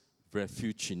takes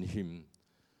refuge in him.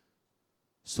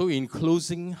 So in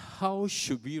closing, how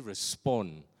should we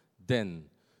respond then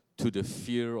to the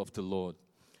fear of the Lord?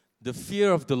 The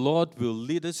fear of the Lord will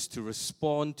lead us to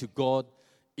respond to God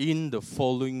in the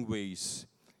following ways.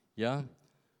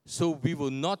 So we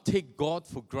will not take God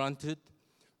for granted.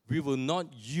 We will not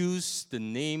use the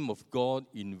name of God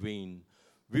in vain.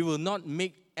 We will not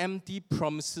make empty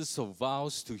promises or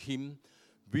vows to him.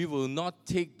 We will not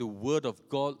take the word of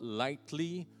God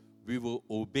lightly. We will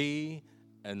obey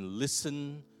and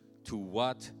listen to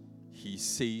what he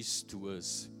says to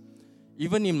us.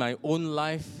 Even in my own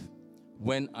life,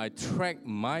 when I track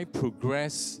my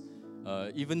progress,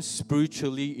 even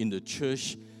spiritually in the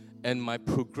church, and my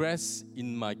progress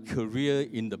in my career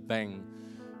in the bank,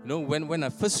 when I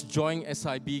first joined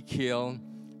SIBKL,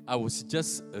 I was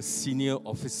just a senior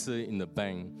officer in the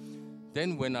bank.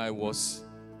 Then when I was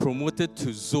promoted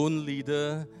to zone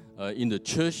leader in the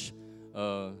church,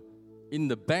 in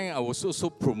the bank, I was also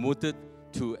promoted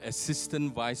to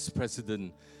assistant vice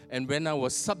president. And when I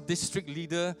was sub-district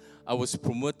leader, I was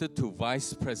promoted to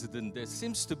vice president. There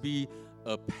seems to be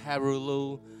a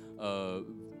parallel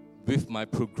with my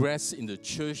progress in the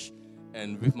church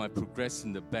and with my progress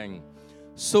in the bank.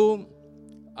 So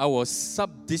I was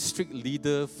sub-district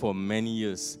leader for many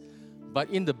years. But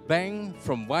in the bank,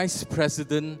 from vice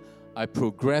president, I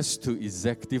progressed to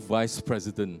executive vice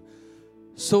president.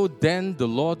 So then the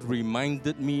Lord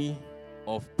reminded me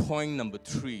of point number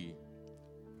 3.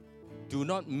 Do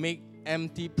not make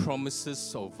empty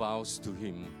promises or vows to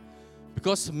him.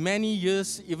 Because many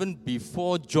years, even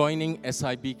before joining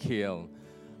SIBKL,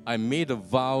 I made a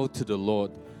vow to the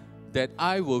Lord that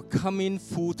I will come in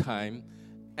full-time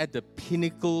at the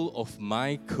pinnacle of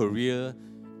my career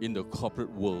in the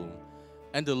corporate world.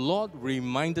 And the Lord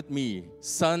reminded me,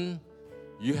 son,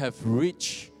 you have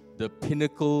reached the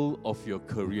pinnacle of your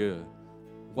career.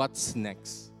 What's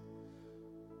next?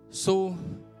 So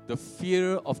the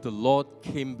fear of the Lord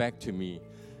came back to me,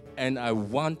 and I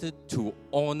wanted to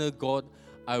honor God.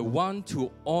 I want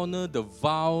to honor the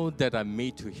vow that I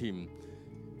made to him.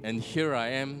 And here I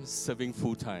am serving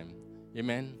full-time.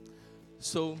 Amen?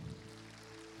 So,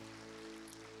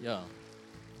 yeah.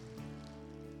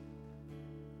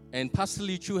 And Pastor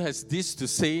Lee Chu has this to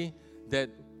say, that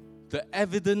the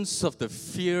evidence of the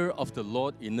fear of the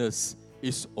Lord in us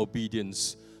is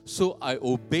obedience. So I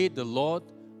obeyed the Lord.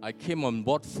 I came on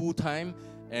board full time,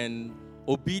 and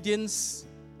obedience,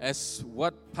 as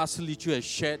what Pastor Lichu has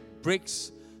shared,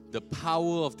 breaks the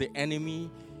power of the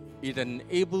enemy. It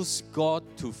enables God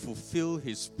to fulfill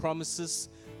His promises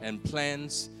and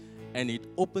plans, and it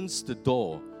opens the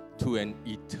door to an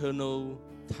eternal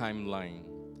timeline.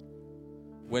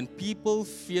 When people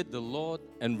feared the Lord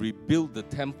and rebuilt the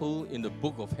temple in the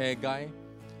book of Haggai,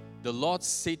 the Lord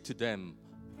said to them,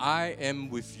 I am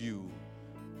with you.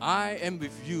 I am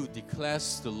with you,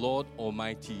 declares the Lord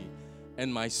Almighty,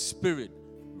 and my spirit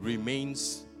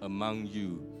remains among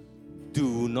you.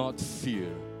 Do not fear.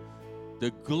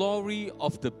 The glory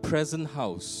of the present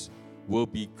house will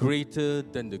be greater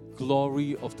than the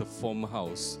glory of the former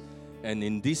house, and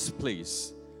in this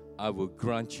place I will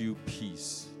grant you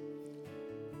peace.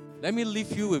 Let me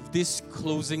leave you with this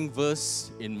closing verse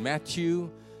in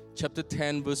Matthew chapter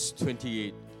 10, verse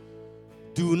 28.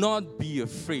 Do not be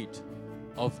afraid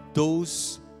of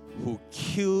those who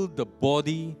kill the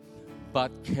body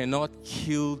but cannot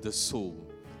kill the soul.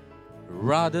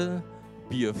 Rather,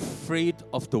 be afraid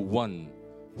of the one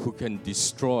who can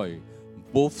destroy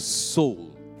both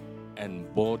soul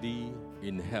and body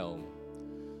in hell.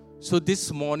 So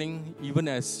this morning, even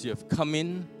as you have come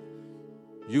in,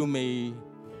 you may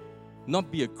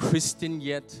not be a Christian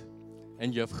yet,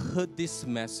 and you have heard this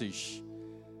message.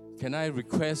 Can I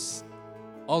request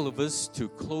all of us to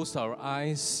close our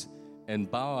eyes and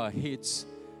bow our heads,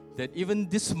 that even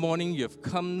this morning you have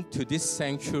come to this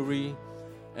sanctuary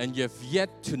and you have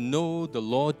yet to know the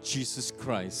Lord Jesus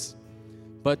Christ,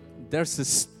 but there's a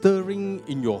stirring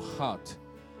in your heart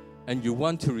and you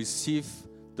want to receive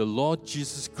the Lord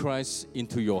Jesus Christ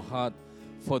into your heart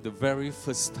for the very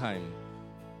first time.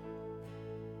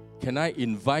 Can I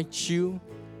invite you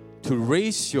to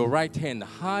raise your right hand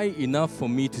high enough for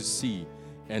me to see,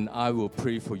 and I will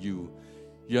pray for you.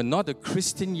 You're not a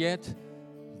Christian yet,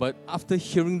 but after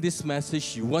hearing this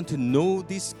message, you want to know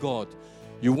this God.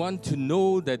 You want to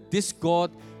know that this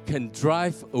God can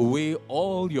drive away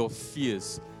all your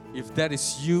fears. If that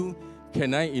is you,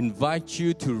 can I invite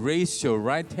you to raise your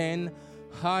right hand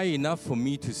high enough for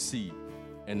me to see,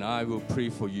 and I will pray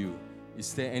for you.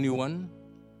 Is there anyone?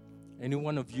 Any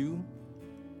one of you?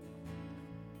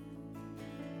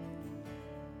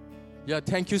 Yeah,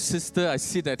 thank you, sister. I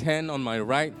see that hand on my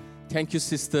right. Thank you,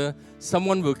 sister.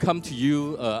 Someone will come to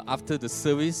you after the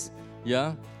service.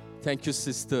 Yeah, thank you,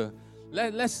 sister.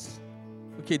 Let's.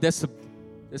 Okay, there's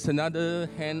another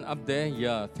hand up there.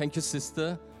 Yeah, thank you,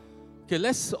 sister. Okay,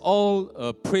 let's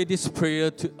all pray this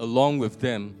prayer along with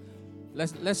them.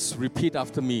 Let's repeat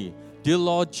after me. Dear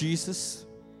Lord Jesus,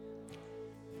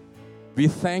 we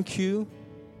thank you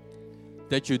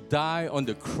that you died on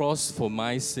the cross for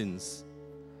my sins.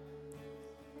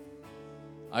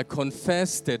 I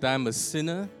confess that I'm a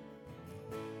sinner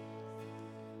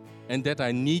and that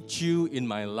I need you in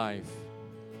my life.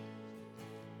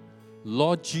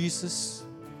 Lord Jesus,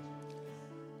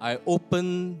 I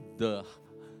open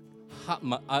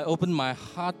my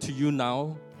heart to you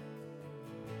now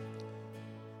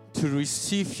to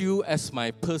receive you as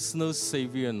my personal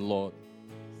Savior and Lord.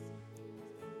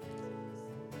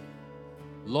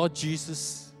 Lord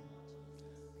Jesus,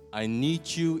 I need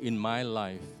you in my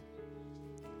life.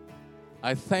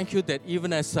 I thank you that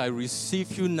even as I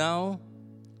receive you now,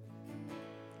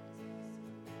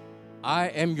 I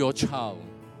am your child,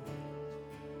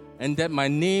 and that my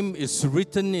name is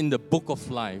written in the book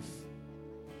of life.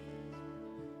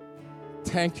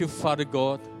 Thank you, Father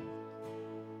God.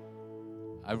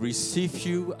 I receive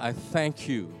you. I thank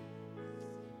you.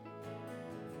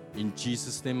 In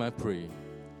Jesus' name I pray.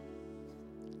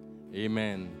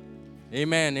 Amen.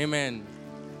 Amen. Amen.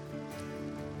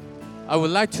 I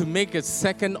would like to make a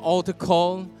second altar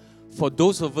call for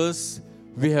those of us.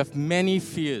 We have many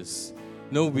fears.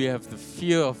 No, we have the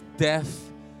fear of death,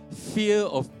 fear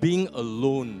of being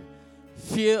alone,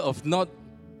 fear of not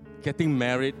getting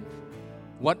married,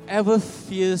 whatever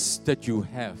fears that you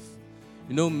have.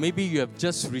 You know, maybe you have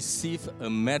just received a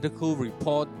medical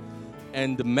report,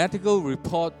 and the medical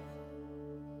report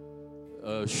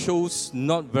shows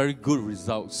not very good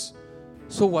results.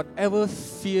 So whatever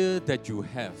fear that you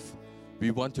have, we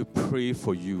want to pray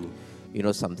for you. You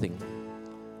know something?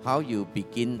 How you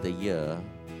begin the year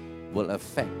will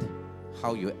affect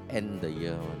how you end the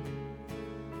year.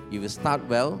 If you start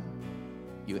well,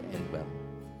 you end well.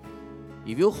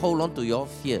 If you hold on to your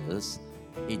fears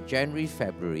in January,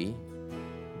 February,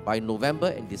 by November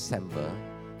and December,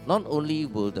 not only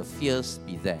will the fears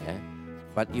be there,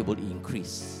 but it will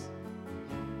increase.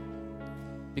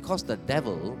 Because the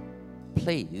devil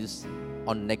plays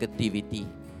on negativity.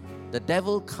 The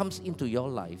devil comes into your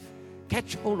life,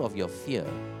 catch hold of your fear,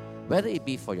 whether it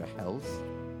be for your health,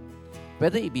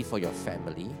 whether it be for your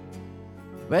family,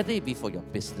 whether it be for your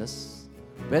business,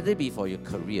 whether it be for your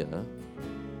career,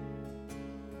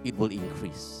 it will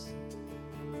increase.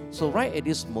 So right at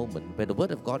this moment, when the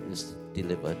word of God is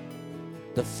delivered,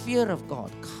 the fear of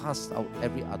God casts out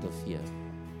every other fear.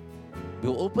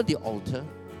 We'll open the altar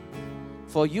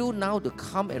for you now to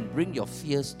come and bring your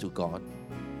fears to God,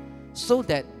 so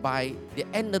that by the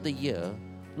end of the year,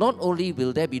 not only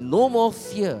will there be no more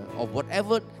fear of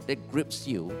whatever that grips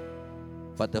you,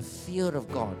 but the fear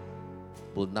of God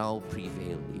will now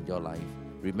prevail in your life.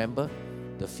 Remember,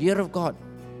 the fear of God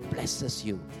blesses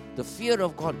you. The fear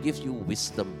of God gives you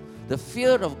wisdom. The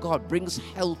fear of God brings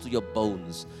health to your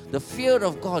bones. The fear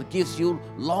of God gives you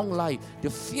long life. The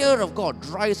fear of God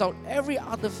drives out every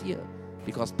other fear,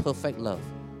 because perfect love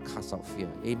casts out fear.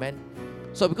 Amen.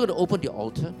 So we're going to open the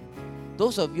altar.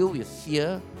 Those of you with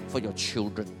fear for your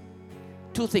children,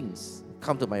 two things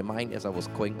come to my mind as I was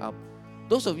going up.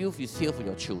 Those of you with fear for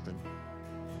your children,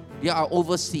 they are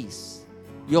overseas.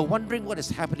 You're wondering what is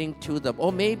happening to them,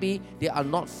 or maybe they are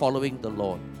not following the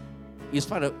Lord in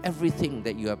spite of everything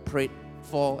that you have prayed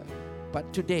for.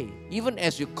 But today, even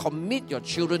as you commit your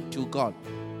children to God,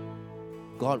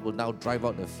 God will now drive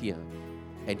out the fear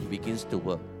and He begins to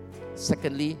work.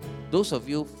 Secondly, those of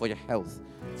you for your health,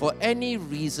 for any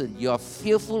reason you are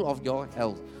fearful of your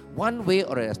health, one way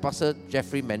or as Pastor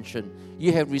Jeffrey mentioned,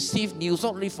 you have received news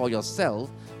not only for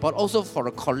yourself, but also for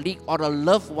a colleague or a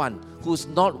loved one who's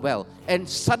not well, and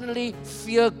suddenly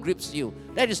fear grips you.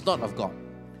 That is not of God.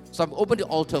 So I've opened the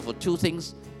altar for two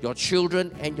things, your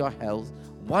children and your health.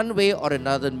 One way or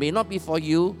another, may not be for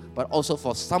you, but also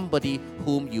for somebody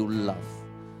whom you love.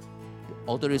 The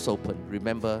altar is open.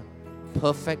 Remember,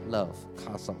 perfect love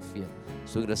casts out fear.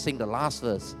 So we're going to sing the last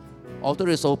verse. Altar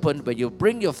is open. When you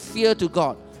bring your fear to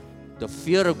God, the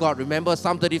fear of God, remember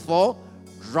Psalm 34,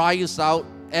 drives out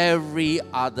every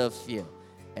other fear.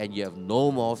 And you have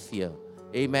no more fear.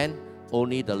 Amen.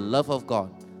 Only the love of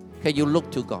God. Can you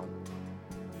look to God?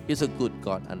 He's a good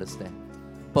God, understand.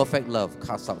 Perfect love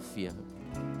casts out fear.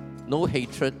 No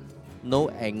hatred, no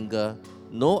anger,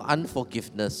 no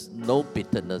unforgiveness, no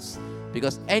bitterness.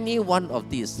 Because any one of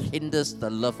these hinders the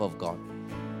love of God.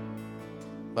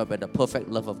 But when the perfect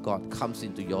love of God comes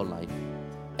into your life,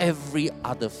 every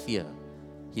other fear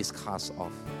is cast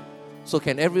off. So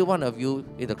can every one of you,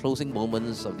 in the closing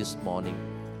moments of this morning,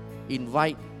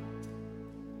 invite,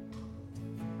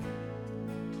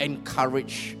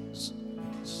 encourage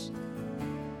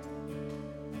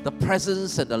the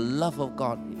presence and the love of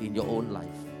God in your own life,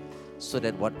 so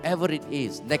that whatever it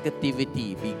is,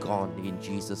 negativity be gone in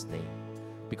Jesus' name.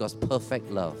 Because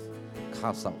perfect love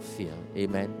casts out fear.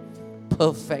 Amen.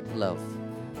 Perfect love.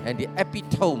 And the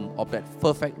epitome of that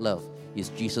perfect love is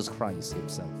Jesus Christ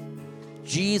Himself.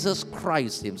 Jesus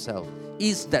Christ Himself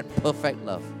is that perfect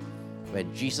love.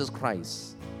 When Jesus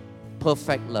Christ,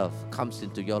 perfect love, comes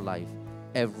into your life,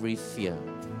 every fear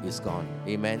is gone.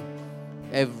 Amen.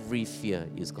 Every fear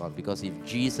is gone. Because if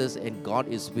Jesus and God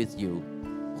is with you,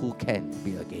 who can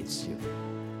be against you?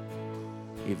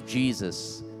 If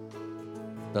Jesus,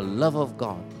 the love of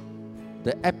God,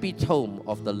 the epitome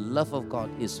of the love of God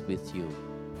is with you,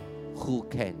 who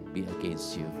can be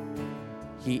against you?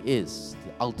 He is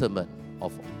the ultimate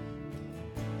of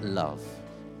love,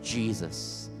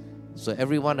 Jesus. So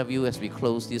every one of you, as we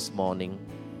close this morning,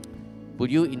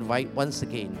 would you invite once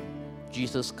again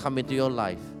Jesus come into your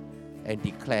life and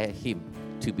declare Him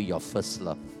to be your first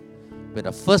love? When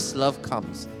the first love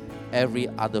comes, every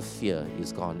other fear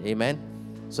is gone. Amen.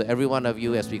 So every one of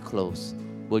you, as we close,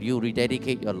 will you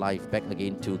rededicate your life back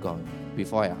again to God?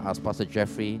 Before I ask Pastor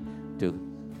Jeffrey to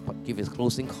give his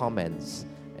closing comments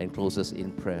and close us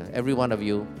in prayer. Every one of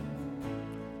you,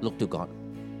 look to God.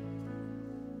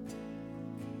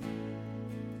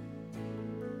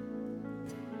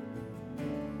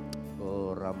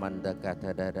 Oh, Ramanda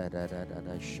Kata da da da da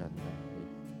da Shanda.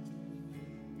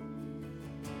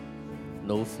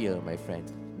 No fear, my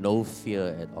friend. No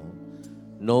fear at all.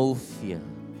 No fear.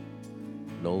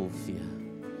 No fear.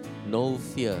 No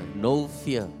fear. No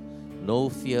fear. No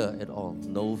fear at all.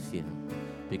 No fear.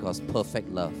 Because perfect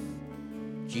love,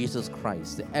 Jesus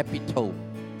Christ, the epitome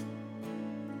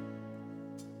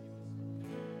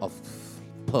of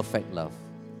perfect love,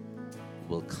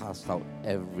 will cast out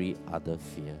every other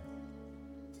fear.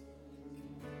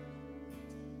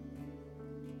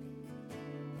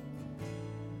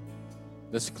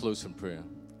 Let's close in prayer.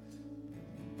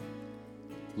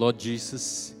 Lord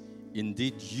Jesus,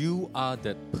 indeed you are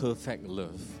that perfect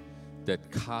love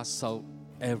that casts out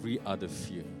every other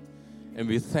fear. And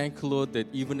we thank, Lord, that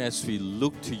even as we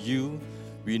look to you,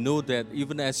 we know that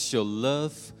even as your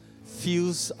love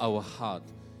fills our heart,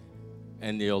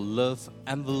 and your love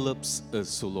envelops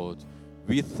us, O Lord.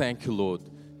 We thank you, Lord,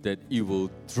 that you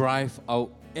will drive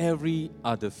out every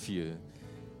other fear.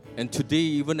 And today,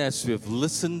 even as we have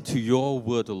listened to your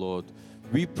word, O Lord,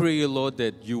 we pray, O Lord,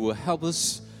 that you will help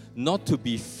us not to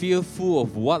be fearful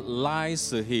of what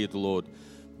lies ahead, Lord,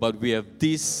 but we have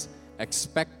this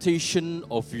expectation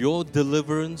of your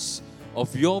deliverance,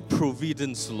 of your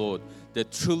providence, Lord,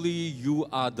 that truly you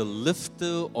are the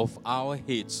lifter of our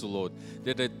heads, Lord,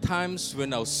 that at times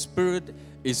when our spirit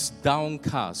is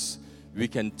downcast, we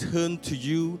can turn to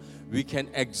you, we can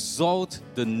exalt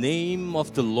the name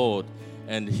of the Lord,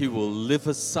 and He will lift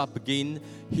us up again.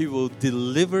 He will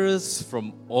deliver us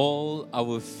from all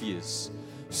our fears.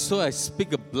 So I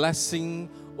speak a blessing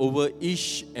over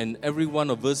each and every one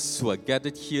of us who are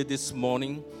gathered here this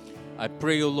morning. I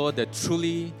pray, O Lord, that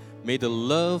truly may the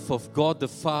love of God the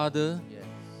Father,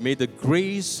 may the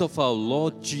grace of our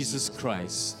Lord Jesus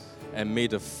Christ, and may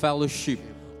the fellowship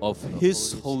of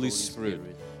His Holy Spirit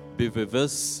be with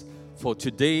us for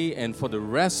today and for the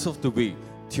rest of the week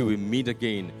till we meet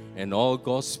again. And all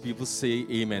God's people say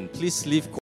amen. Please leave